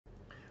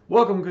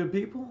Welcome, good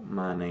people.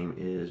 My name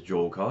is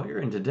Joel Collier,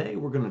 and today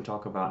we're going to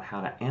talk about how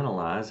to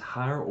analyze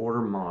higher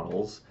order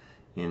models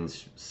in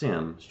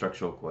SEM,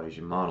 structural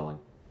equation modeling.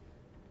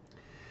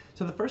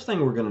 So the first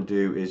thing we're going to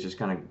do is just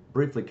kind of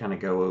briefly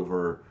go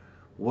over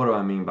what do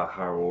I mean by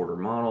higher order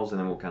models, and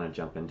then we'll kind of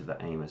jump into the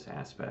Amos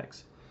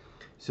aspects.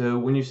 So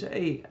when you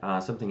say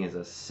something is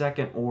a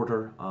second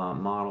order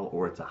model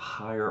or it's a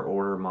higher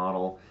order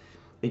model,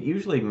 it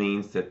usually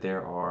means that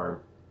there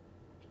are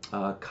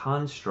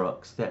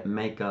constructs that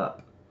make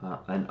up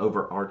an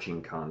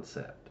overarching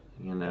concept.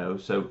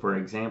 So for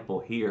example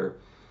here,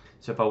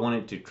 so if I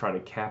wanted to try to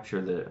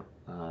capture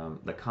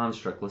the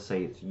construct, let's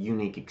say it's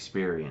unique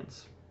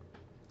experience,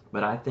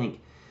 but I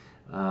think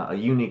a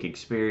unique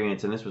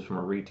experience, and this was from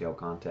a retail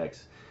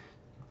context.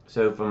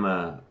 So from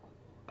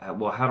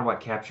well, how do I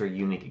capture a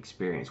unique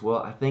experience? Well,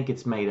 I think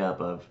it's made up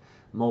of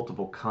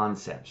multiple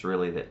concepts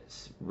really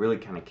that really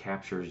kind of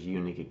captures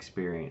unique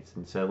experience.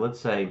 And so let's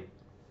say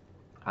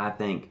I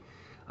think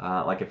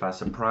like if I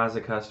surprise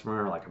a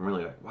customer, like I'm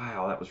really like,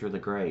 wow, that was really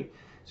great.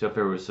 So if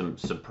there was some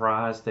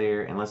surprise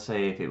there, and let's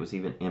say if it was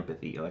even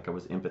empathy, like I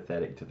was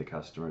empathetic to the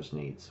customer's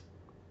needs.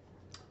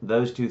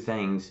 Those two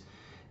things,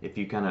 if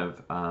you kind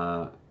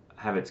of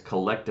have its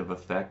collective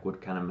effect,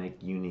 would kind of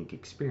make unique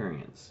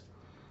experience.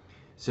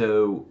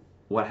 So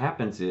what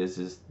happens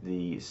is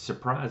the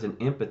surprise and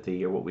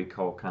empathy are what we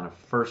call kind of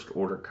first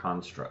order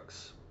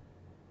constructs.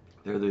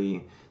 They're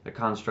the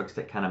constructs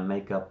that kind of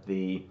make up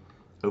the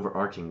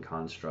overarching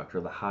construct or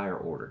the higher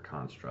order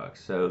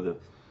constructs. So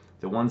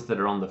the ones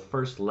that are on the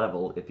first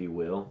level, if you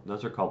will,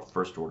 those are called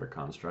first order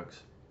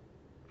constructs.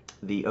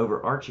 The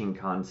overarching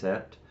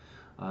concept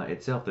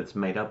itself, that's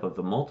made up of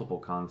the multiple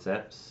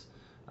concepts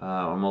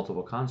or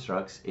multiple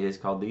constructs, is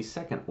called the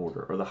second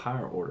order or the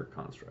higher order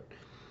construct.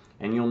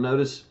 And you'll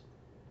notice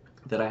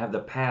that I have the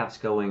paths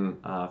going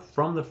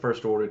from the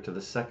first order to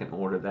the second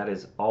order. That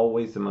is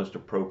always the most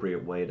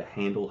appropriate way to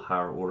handle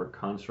higher order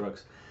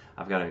constructs.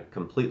 I've got a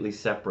completely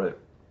separate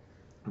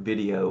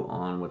video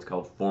on what's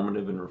called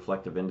formative and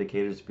reflective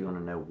indicators if you want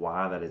to know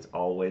why that is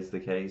always the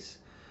case.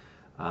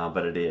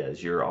 But it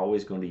is. You're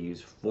always going to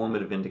use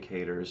formative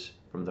indicators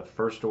from the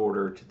first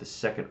order to the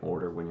second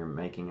order when you're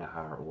making a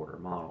higher order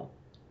model.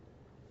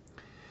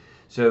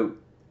 So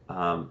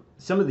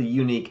some of the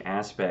unique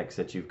aspects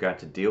that you've got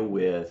to deal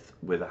with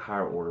a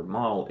higher order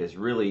model is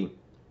really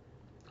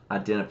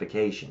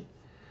identification.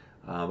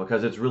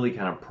 Because it's really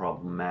kind of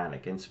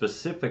problematic, and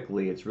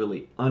specifically it's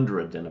really under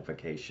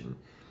identification.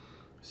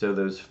 So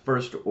those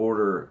first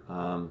order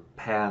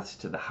paths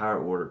to the higher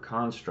order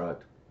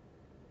construct,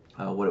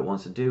 what it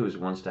wants to do is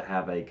it wants to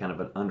have a kind of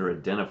an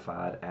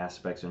under-identified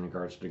aspects in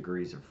regards to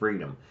degrees of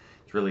freedom.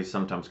 It's really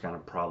sometimes kind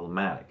of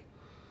problematic.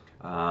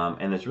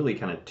 And there's really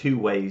kind of two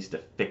ways to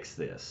fix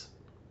this.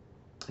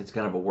 It's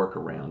kind of a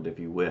workaround, if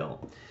you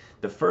will.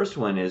 The first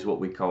one is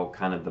what we call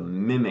kind of the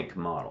mimic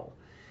model.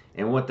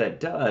 And what that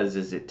does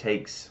is it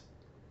takes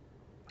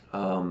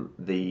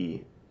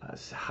the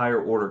higher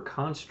order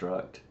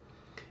construct,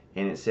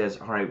 and it says,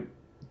 all right,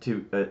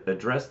 to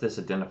address this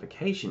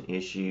identification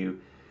issue,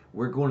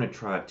 we're going to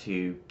try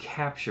to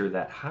capture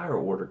that higher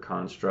order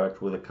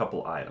construct with a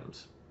couple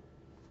items.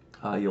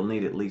 You'll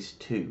need at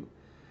least two.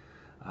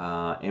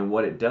 And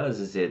what it does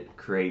is it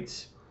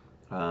creates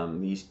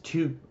these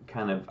two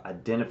kind of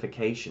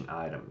identification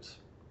items.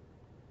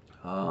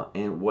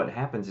 And what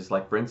happens is,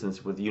 like for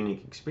instance, with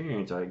unique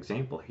experience, our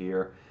example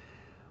here,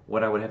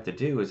 what I would have to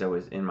do is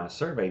in my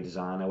survey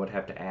design, I would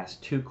have to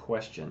ask two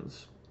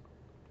questions.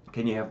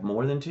 Can you have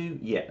more than two?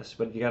 Yes,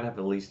 but you got to have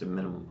at least a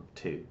minimum of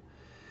two.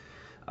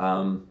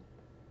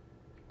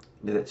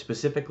 That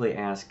specifically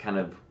ask kind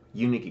of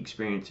unique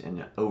experience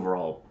in an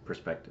overall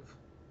perspective.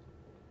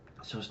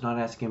 So it's not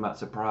asking about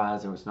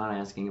surprise, and it's not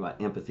asking about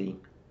empathy.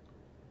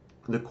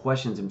 The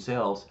questions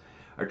themselves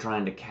are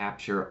trying to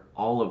capture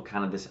all of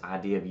kind of this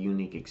idea of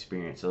unique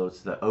experience. So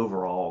it's the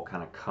overall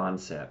kind of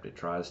concept it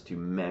tries to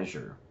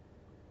measure.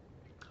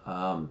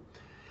 And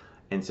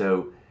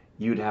so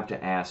you'd have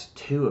to ask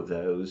two of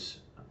those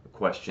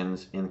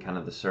questions in kind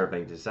of the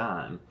survey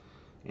design.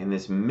 And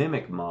this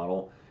mimic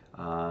model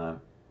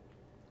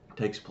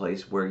takes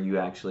place where you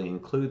actually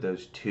include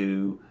those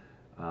two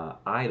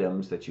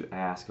items that you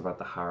ask about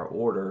the higher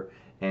order,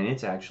 and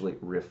it's actually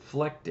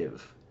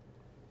reflective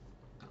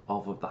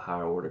off of the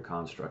higher order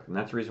construct. And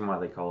that's the reason why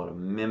they call it a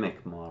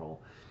mimic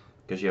model,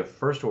 because you have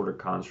first order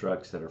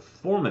constructs that are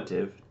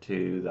formative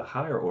to the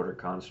higher order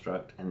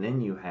construct, and then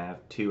you have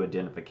two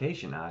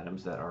identification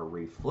items that are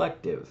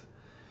reflective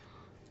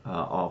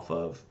off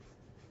of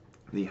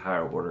the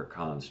higher order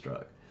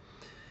construct.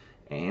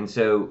 And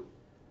so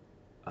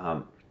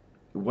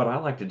what I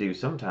like to do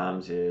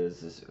sometimes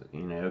is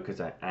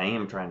because I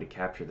am trying to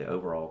capture the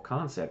overall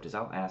concept, is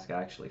I'll ask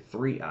actually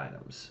three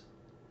items.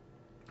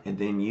 And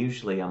then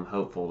usually I'm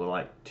hopeful that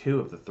like two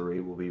of the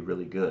three will be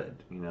really good.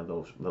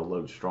 They'll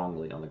load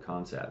strongly on the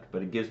concept.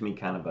 But it gives me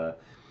kind of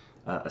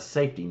a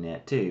safety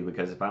net too,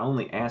 because if I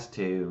only ask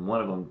two and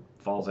one of them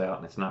falls out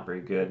and it's not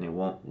very good and it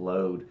won't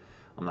load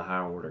on the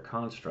higher order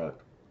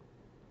construct,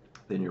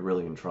 then you're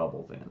really in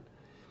trouble then.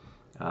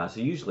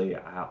 So usually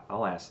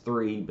I'll ask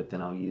 3, but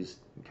then I'll use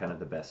kind of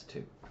the best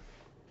 2.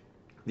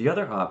 The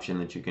other option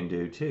that you can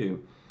do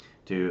too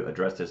to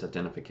address this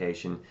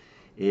identification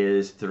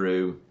is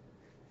through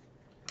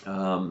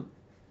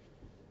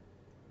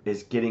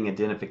is getting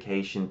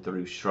identification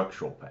through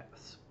structural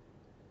paths.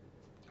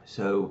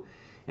 So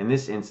in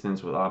this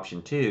instance with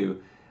option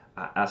 2,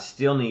 I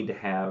still need to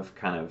have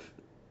kind of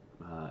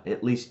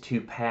at least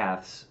 2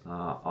 paths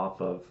off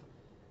of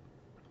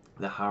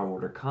the higher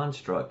order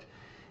construct.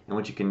 And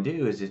what you can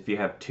do is if you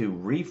have 2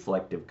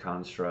 reflective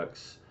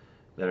constructs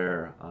that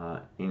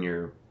are in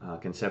your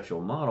conceptual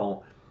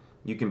model,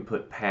 you can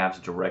put paths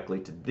directly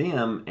to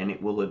them and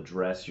it will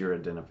address your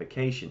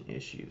identification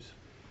issues.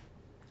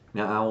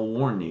 Now I will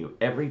warn you,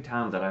 every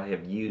time that I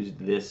have used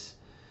this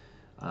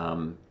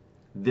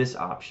this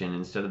option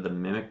instead of the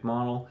mimic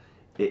model,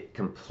 it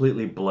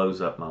completely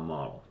blows up my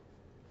model.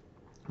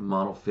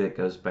 Model fit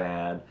goes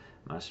bad,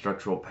 my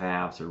structural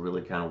paths are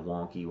really kind of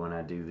wonky when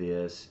I do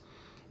this.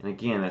 And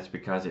again, that's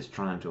because it's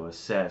trying to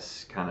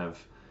assess kind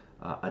of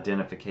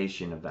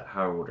identification of that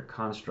higher order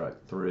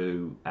construct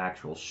through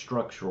actual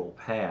structural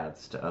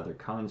paths to other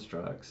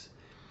constructs.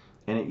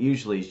 And it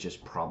usually is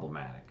just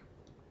problematic.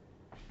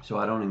 So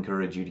I don't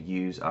encourage you to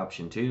use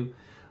option 2.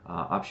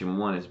 Option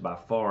 1 is by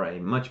far a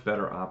much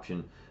better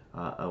option,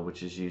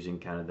 which is using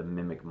kind of the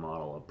mimic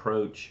model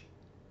approach.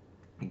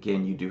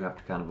 Again, you do have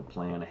to kind of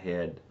plan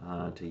ahead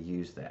to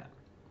use that.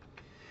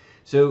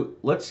 So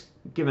let's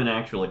give an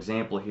actual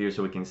example here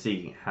so we can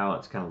see how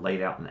it's kind of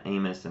laid out in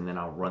Amos, and then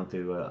I'll run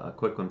through a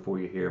quick one for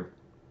you here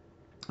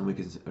and we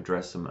can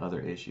address some other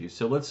issues.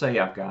 So let's say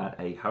I've got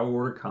a higher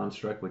order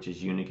construct, which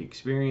is unique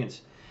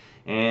experience,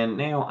 and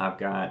now I've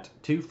got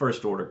 2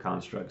 first order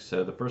constructs.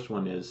 So the first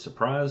one is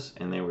surprise,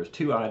 and there was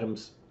 2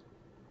 items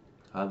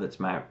that's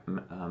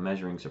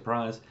measuring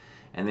surprise.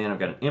 And then I've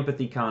got an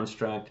empathy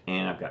construct,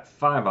 and I've got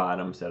 5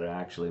 items that are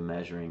actually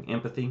measuring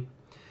empathy.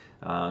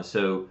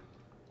 So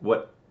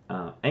what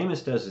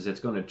Amos does is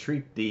it's going to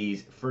treat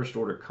these first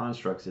order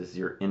constructs as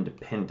your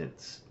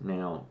independents.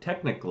 Now,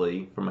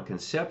 technically, from a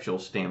conceptual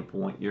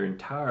standpoint, your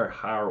entire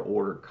higher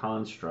order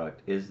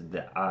construct is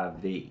the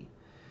IV.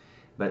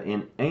 But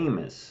in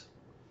Amos,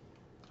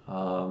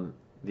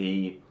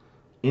 the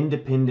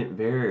independent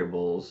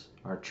variables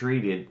are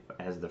treated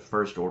as the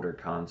first order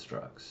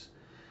constructs.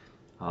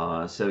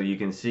 So you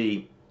can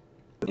see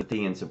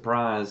empathy and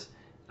surprise,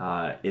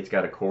 it's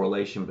got a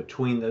correlation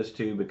between those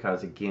 2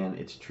 because again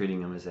it's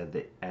treating them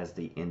as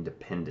the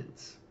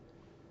independents.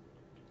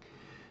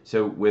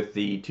 So with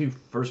the 2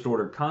 first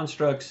order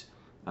constructs,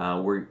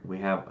 we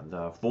have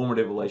the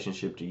formative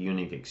relationship to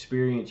unique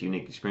experience.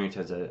 Unique experience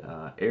has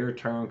a error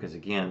term because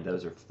again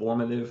those are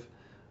formative.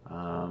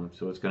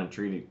 So it's going to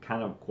treat it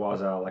kind of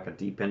quasi like a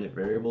dependent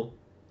variable.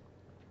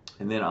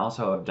 And then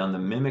also I've done the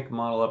mimic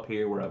model up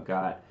here where I've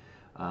got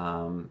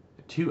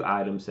 2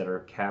 items that are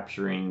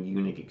capturing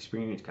unique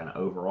experience kind of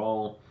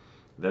overall.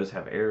 Those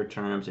have error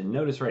terms, and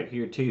notice right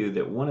here too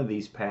that one of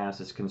these paths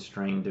is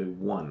constrained to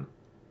 1.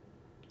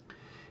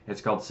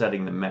 It's called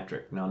setting the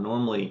metric. Now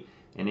normally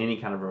in any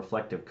kind of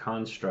reflective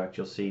construct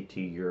you'll see to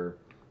your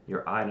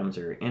items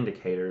or your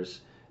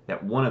indicators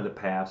that one of the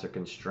paths are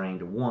constrained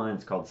to 1.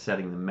 It's called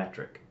setting the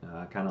metric.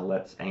 Kind of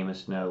lets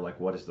Amos know like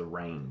what is the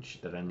range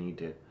that I need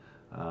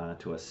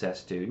to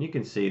assess to. And you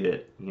can see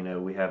that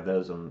we have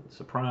those on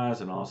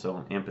surprise and also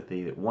on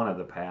empathy that one of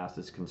the paths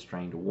is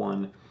constrained to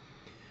 1.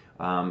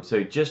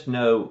 So just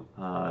know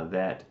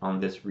that on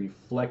this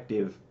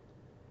reflective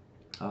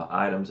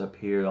items up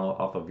here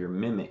off of your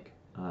mimic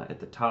at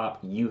the top,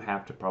 you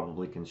have to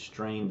probably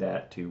constrain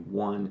that to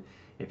 1.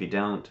 If you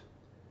don't,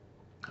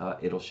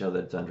 it'll show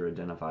that it's under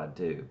identified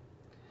too.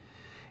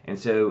 And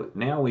so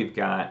now we've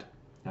got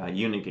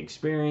unique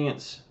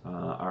experience,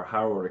 our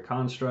higher order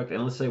construct,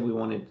 and let's say we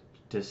wanted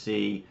to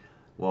see,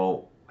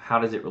 well, how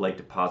does it relate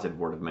to positive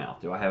word of mouth?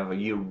 Do I have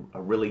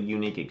a really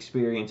unique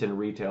experience in a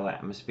retail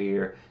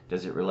atmosphere?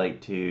 Does it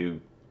relate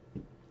to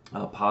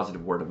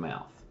positive word of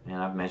mouth? And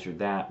I've measured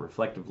that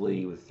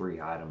reflectively with 3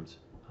 items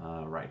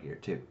right here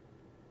too.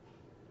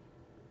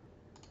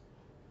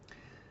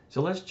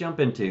 So let's jump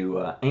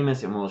into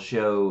Amos and we'll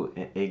show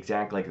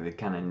exactly the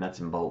kind of nuts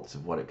and bolts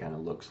of what it kind of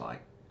looks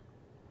like.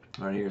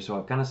 Right here, so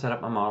I've kind of set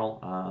up my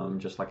model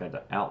just like I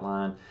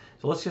outlined.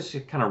 So let's just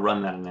kind of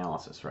run that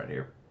analysis right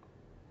here.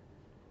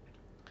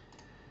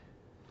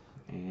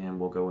 And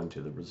we'll go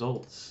into the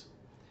results.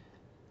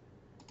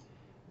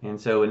 And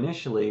so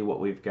initially what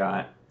we've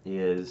got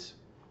is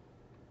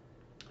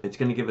it's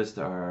going to give us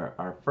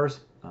our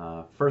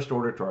first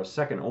order to our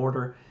second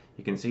order.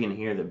 You can see in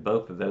here that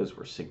both of those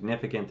were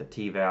significant. The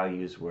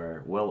t-values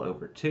were well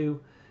over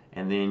 2.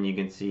 And then you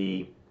can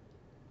see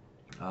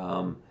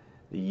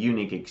the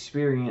unique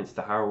experience,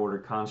 the higher order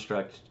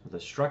construct, the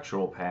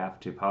structural path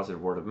to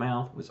positive word of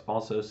mouth was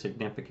also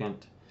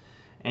significant.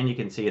 And you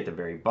can see at the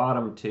very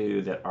bottom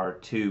too that our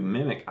 2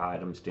 mimic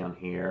items down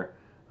here,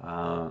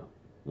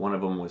 one of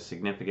them was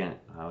significant,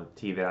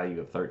 t-value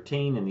of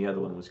 13, and the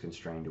other one was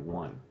constrained to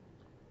 1.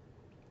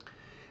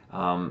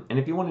 And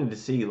if you wanted to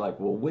see like,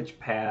 well,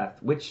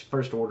 which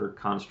first order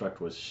construct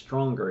was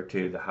stronger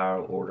to the higher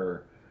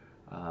order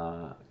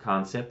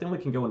concept, then we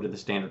can go into the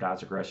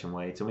standardized regression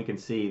weights, and we can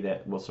see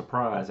that, well,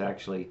 surprise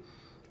actually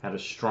had a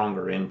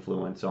stronger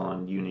influence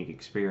on unique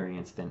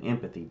experience than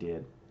empathy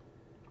did,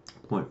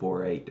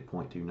 0.48 to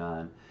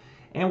 0.29.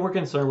 And we're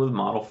concerned with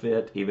model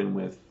fit, even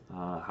with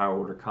higher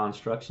order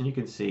constructs. And you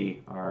can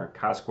see our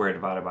chi-square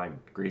divided by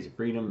degrees of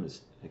freedom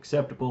is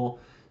acceptable.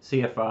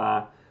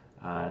 CFI,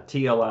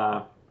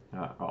 TLI,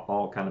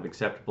 all kind of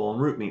acceptable.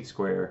 And root mean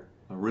square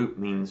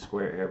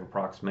error of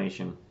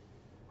approximation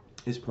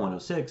is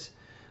 0.06,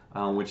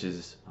 which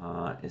is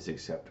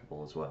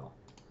acceptable as well.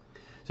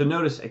 So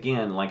notice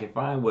again, like if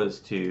I was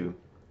to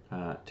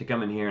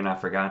come in here and I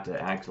forgot to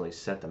actually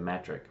set the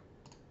metric,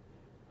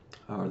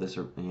 or this,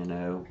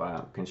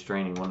 by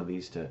constraining one of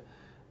these to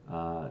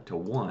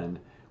 1,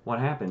 what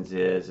happens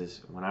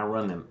is when I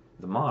run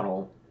the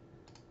model,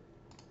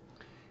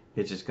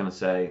 it's just going to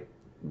say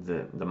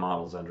the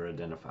model's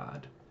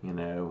under-identified. You're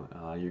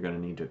going to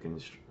need to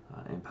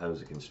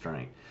impose a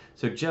constraint.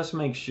 So just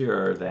make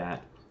sure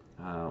that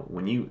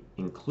when you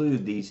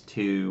include these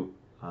two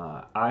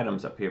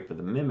items up here for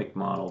the mimic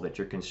model, that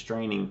you're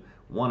constraining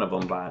one of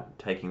them by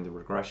taking the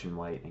regression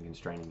weight and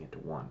constraining it to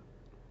 1.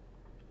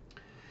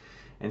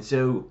 And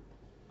so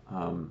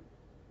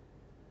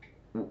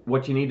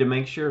what you need to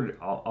make sure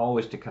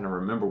always to kind of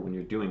remember when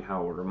you're doing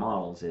higher order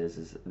models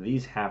is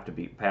these have to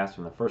be passed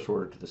from the first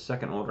order to the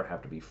second order,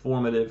 have to be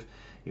formative.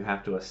 You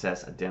have to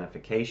assess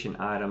identification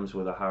items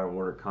with a higher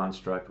order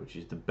construct, which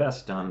is the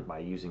best done by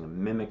using a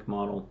mimic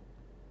model.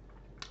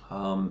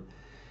 And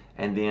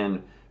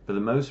then for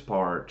the most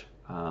part,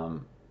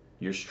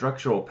 your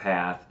structural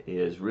path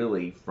is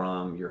really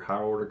from your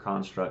higher order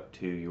construct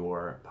to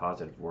your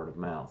positive word of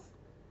mouth.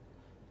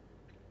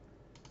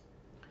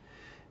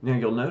 Now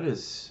you'll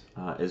notice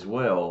as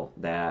well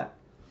that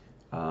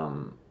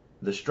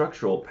the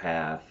structural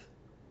path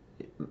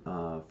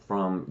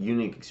from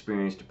unique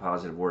experience to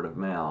positive word of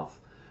mouth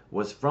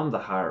was from the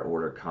higher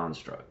order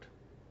construct.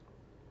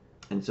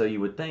 And so you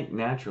would think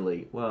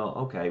naturally, well,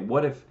 okay,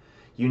 what if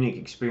unique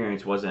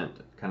experience wasn't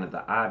kind of the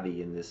IV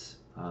in this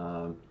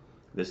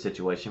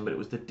situation, but it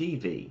was the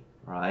DV,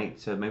 right?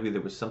 So maybe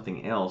there was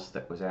something else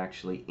that was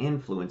actually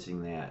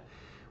influencing that.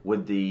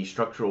 Would the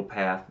structural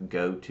path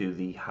go to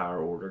the higher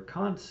order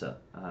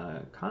construct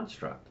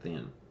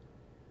then?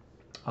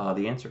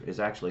 The answer is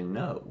actually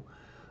no.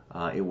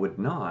 It would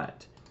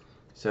not.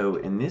 So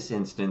in this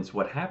instance,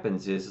 what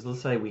happens is,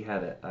 let's say we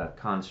had a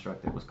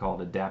construct that was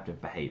called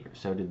adaptive behavior.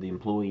 So did the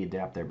employee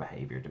adapt their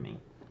behavior to me?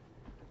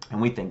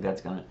 And we think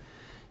that's going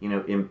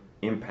to,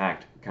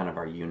 impact kind of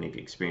our unique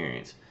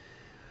experience.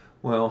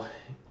 Well,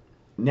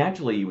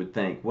 naturally you would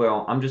think,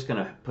 well, I'm just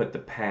going to put the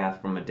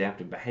path from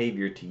adaptive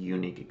behavior to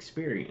unique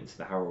experience,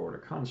 the higher order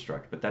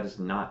construct, but that is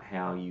not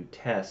how you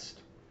test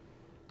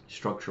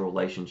structural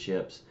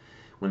relationships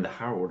when the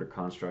higher order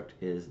construct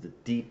is the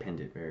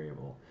dependent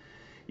variable.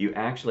 You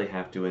actually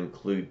have to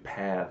include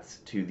paths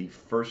to the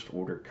first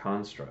order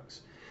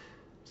constructs.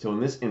 So in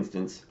this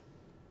instance,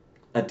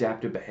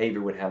 adaptive behavior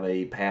would have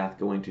a path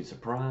going to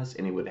surprise,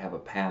 and it would have a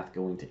path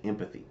going to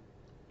empathy.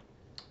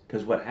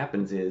 Because what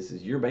happens is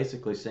you're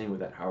basically saying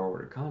with that higher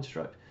order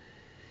construct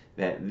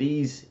that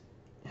these,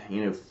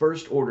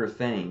 first order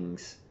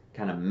things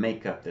kind of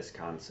make up this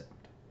concept.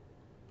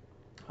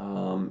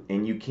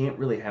 And you can't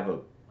really have a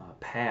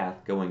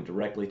path going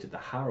directly to the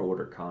higher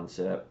order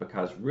concept,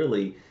 because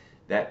really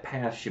that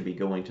path should be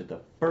going to the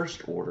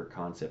first order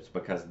concepts,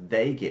 because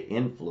they get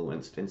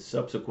influenced and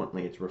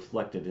subsequently it's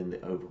reflected in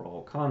the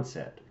overall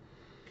concept.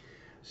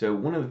 So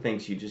one of the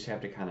things you just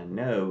have to kind of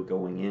know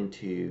going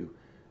into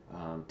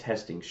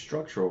testing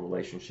structural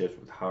relationships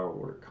with higher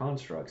order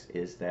constructs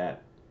is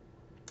that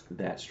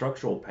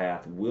structural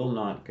path will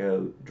not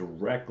go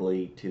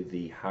directly to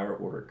the higher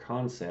order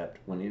concept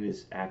when it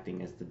is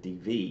acting as the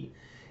DV.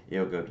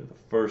 It'll go to the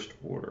first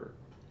order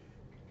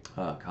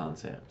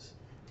concepts.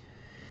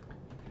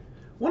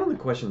 One of the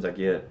questions I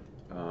get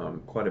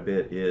quite a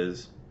bit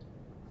is,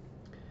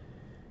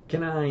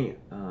 can I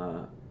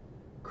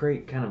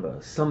create kind of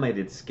a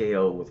summated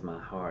scale with my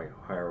higher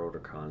order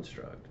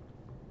construct?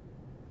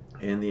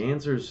 And the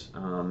answer's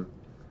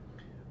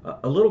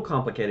a little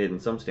complicated in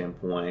some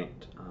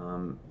standpoint.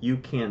 You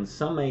can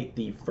summate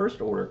the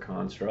first order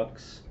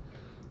constructs,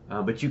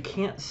 but you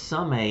can't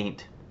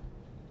summate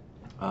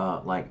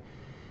like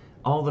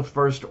all the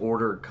first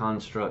order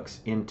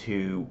constructs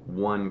into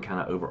one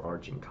kind of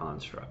overarching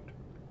construct,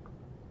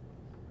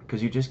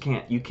 because you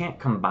can't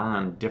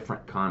combine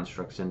different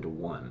constructs into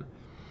one.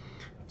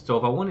 So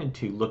if I wanted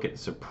to look at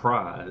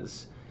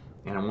surprise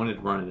and I wanted to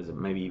run it as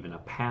maybe even a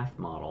path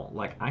model,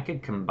 like I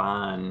could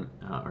combine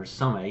or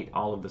summate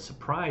all of the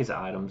surprise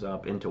items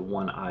up into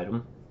one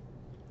item,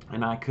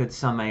 and I could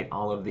summate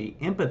all of the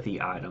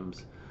empathy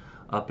items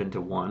up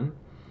into one,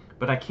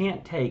 but I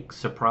can't take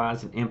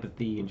surprise and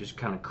empathy and just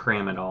kind of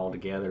cram it all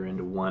together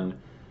into one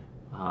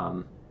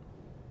kind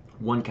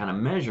of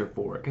measure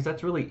for it, because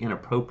that's really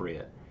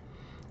inappropriate.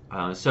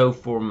 So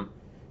from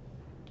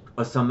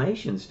a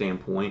summation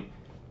standpoint,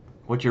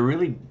 what you're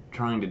really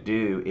trying to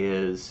do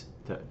is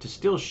to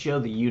still show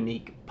the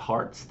unique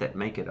parts that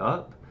make it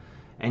up,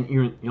 And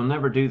you'll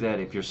never do that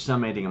if you're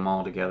summating them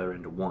all together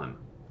into one.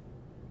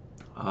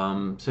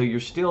 So you're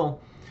still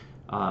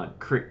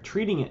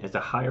treating it as a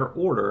higher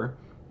order,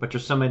 but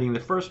you're summating the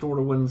first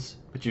order ones,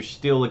 but you're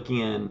still,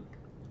 again,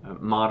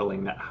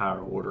 modeling that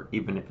higher order,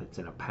 even if it's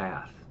in a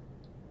path.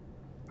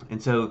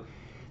 And so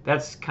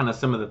that's kind of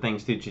some of the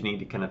things that you need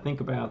to kind of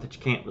think about, that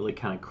you can't really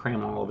kind of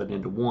cram all of it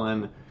into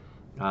one.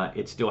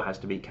 It still has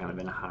to be kind of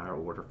in a higher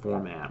order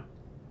format.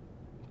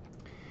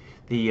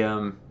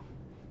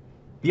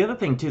 The other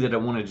thing too that I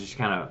want to just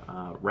kind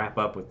of wrap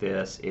up with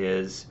this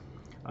is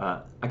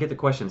I get the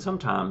question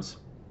sometimes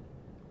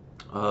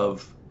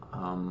of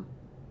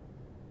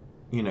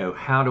you know,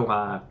 how do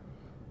I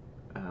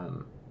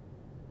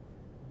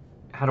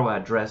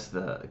address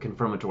the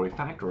confirmatory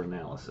factor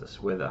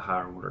analysis with a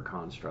higher order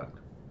construct?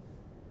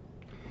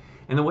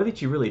 And the way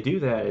that you really do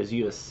that is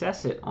you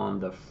assess it on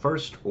the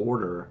first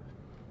order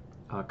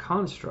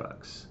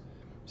constructs.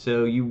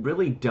 So you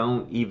really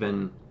don't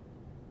even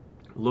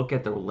look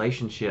at the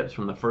relationships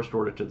from the first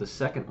order to the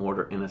second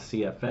order in a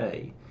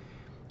CFA.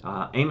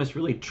 Amos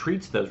really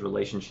treats those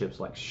relationships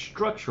like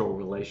structural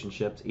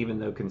relationships, even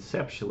though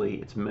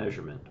conceptually it's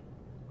measurement.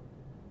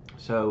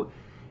 So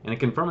in a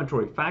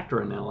confirmatory factor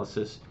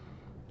analysis,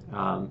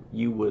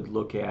 you would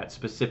look at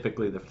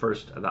specifically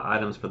the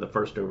items for the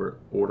first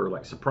order,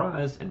 like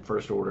surprise, and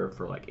first order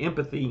for like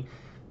empathy.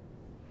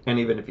 And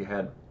even if you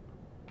had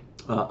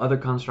other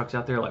constructs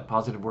out there like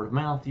positive word of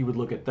mouth, you would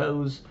look at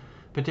those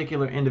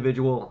particular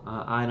individual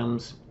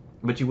items,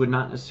 but you would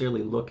not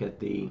necessarily look at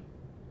the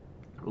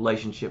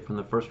relationship from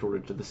the first order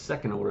to the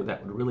second order.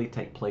 That would really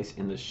take place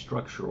in the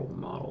structural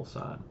model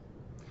side.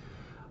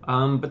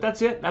 But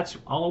that's it. That's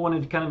all I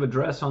wanted to kind of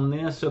address on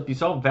this. So if you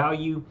saw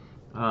value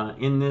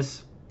in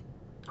this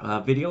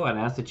video, I'd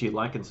ask that you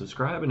like and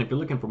subscribe. And if you're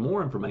looking for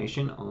more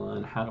information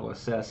on how to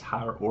assess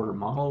higher order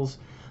models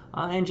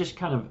and just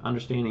kind of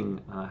understanding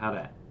how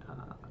to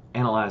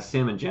analyze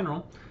SEM in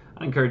general,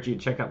 I encourage you to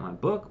check out my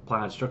book,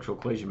 Applied Structural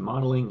Equation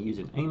Modeling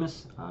Using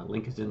Amos.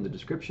 Link is in the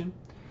description.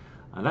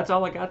 That's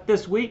all I got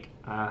this week.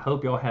 I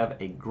hope y'all have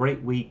a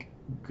great week,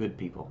 good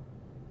people.